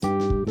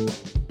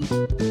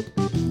Hello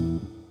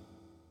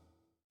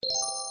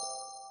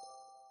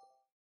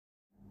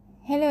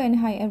and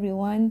hi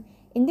everyone.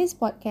 In this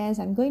podcast,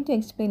 I'm going to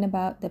explain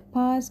about the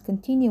past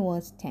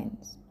continuous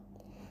tense.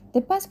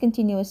 The past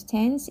continuous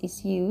tense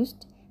is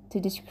used to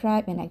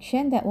describe an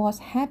action that was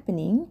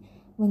happening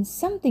when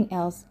something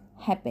else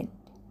happened.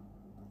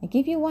 I'll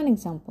give you one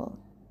example.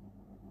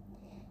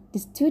 The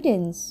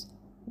students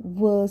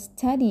were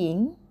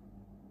studying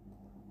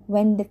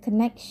when the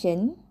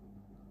connection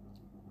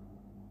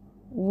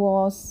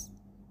was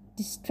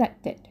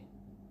distracted.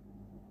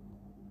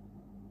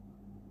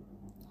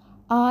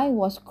 I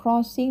was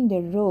crossing the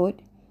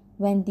road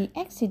when the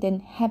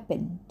accident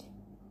happened.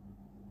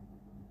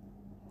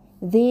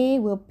 They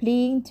were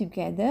playing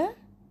together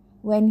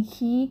when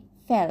he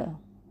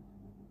fell.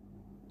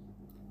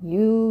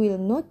 You will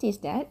notice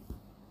that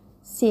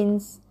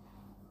since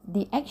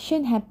the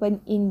action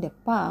happened in the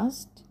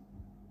past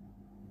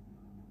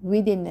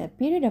within a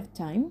period of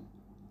time,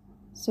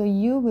 so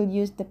you will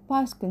use the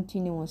past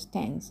continuous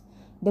tense.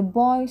 The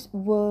boys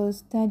were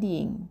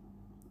studying,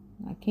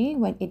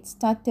 when it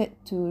started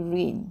to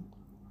rain,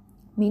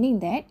 meaning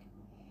that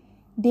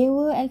they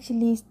were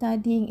actually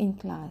studying in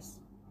class,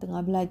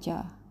 tengah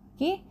belajar.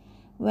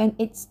 When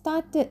it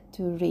started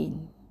to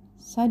rain,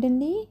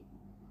 suddenly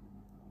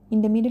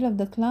in the middle of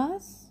the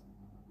class,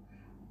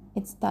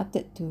 it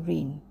started to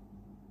rain.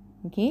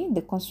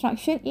 The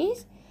construction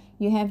is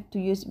you have to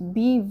use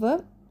be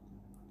verb.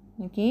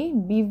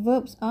 Be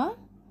verbs are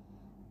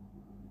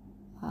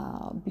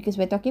because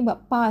we're talking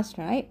about past,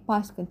 right?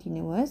 Past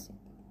continuous.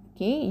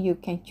 You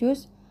can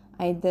choose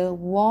either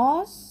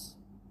was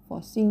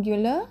for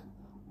singular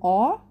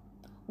or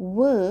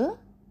were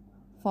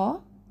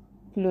for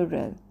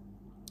plural.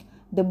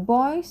 The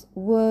boys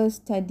were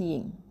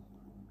studying.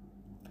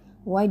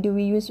 Why do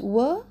we use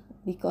were?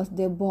 Because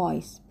the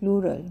boys,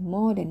 plural,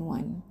 more than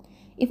one.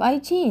 If I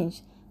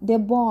change the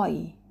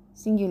boy,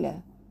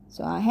 singular,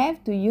 so I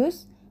have to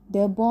use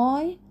the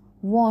boy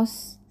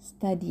was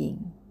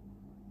studying.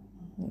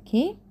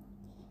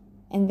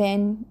 And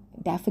then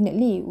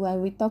definitely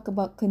when we talk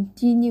about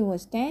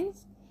continuous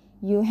tense,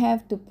 you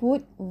have to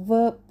put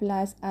verb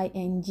plus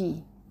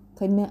ing.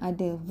 Kena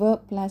ada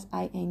verb plus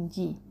ing.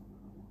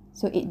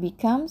 So it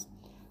becomes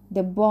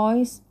the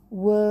boys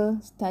were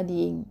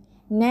studying.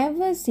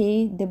 Never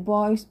say the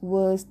boys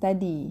were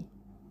study.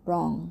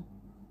 Wrong.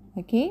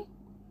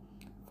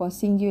 For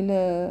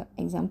singular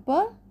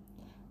example,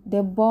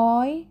 the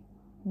boy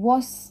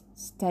was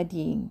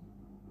studying.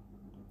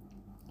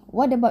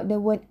 What about the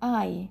word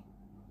I?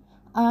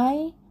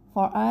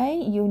 For I,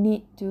 you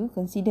need to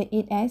consider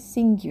it as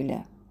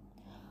singular.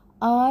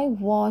 I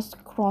was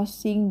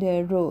crossing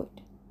the road.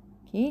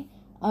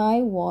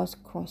 I was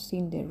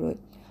crossing the road.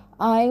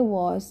 I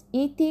was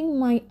eating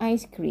my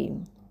ice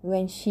cream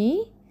when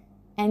she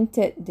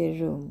entered the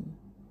room,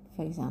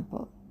 for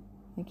example.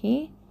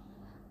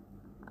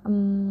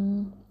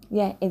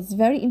 It's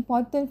very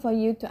important for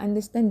you to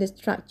understand the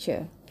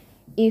structure.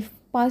 If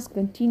past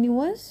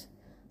continuous,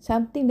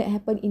 something that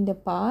happened in the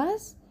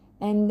past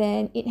and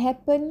then it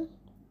happened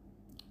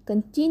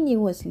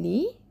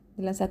continuously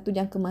dalam satu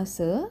jangka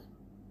masa,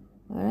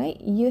 alright,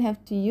 you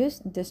have to use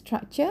the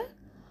structure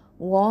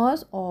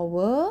was or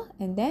were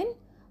and then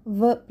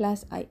verb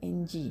plus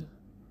ing.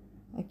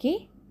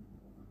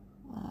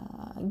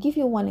 Give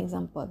you one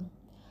example.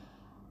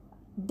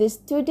 The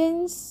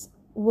students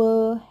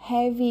were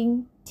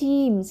having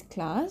Teams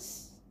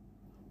class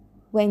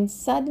when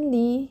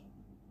suddenly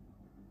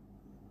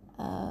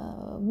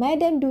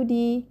Madam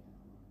Dudi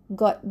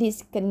got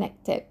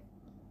disconnected.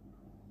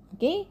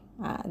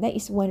 That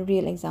is one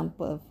real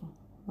example.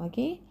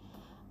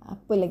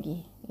 Apa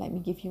lagi? Let me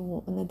give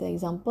you another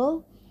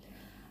example.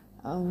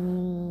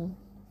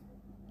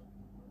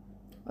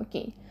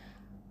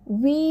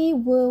 We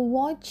were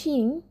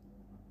watching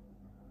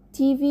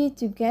TV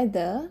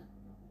together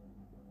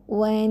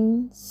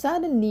when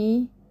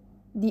suddenly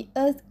the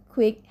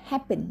earthquake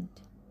happened.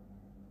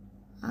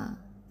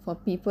 For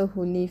people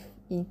who live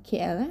in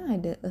KL,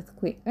 ada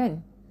earthquake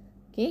kan?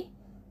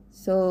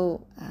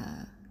 So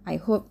I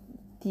hope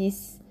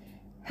this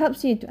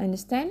helps you to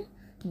understand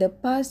the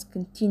past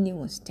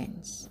continuous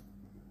tense.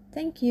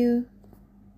 Thank you.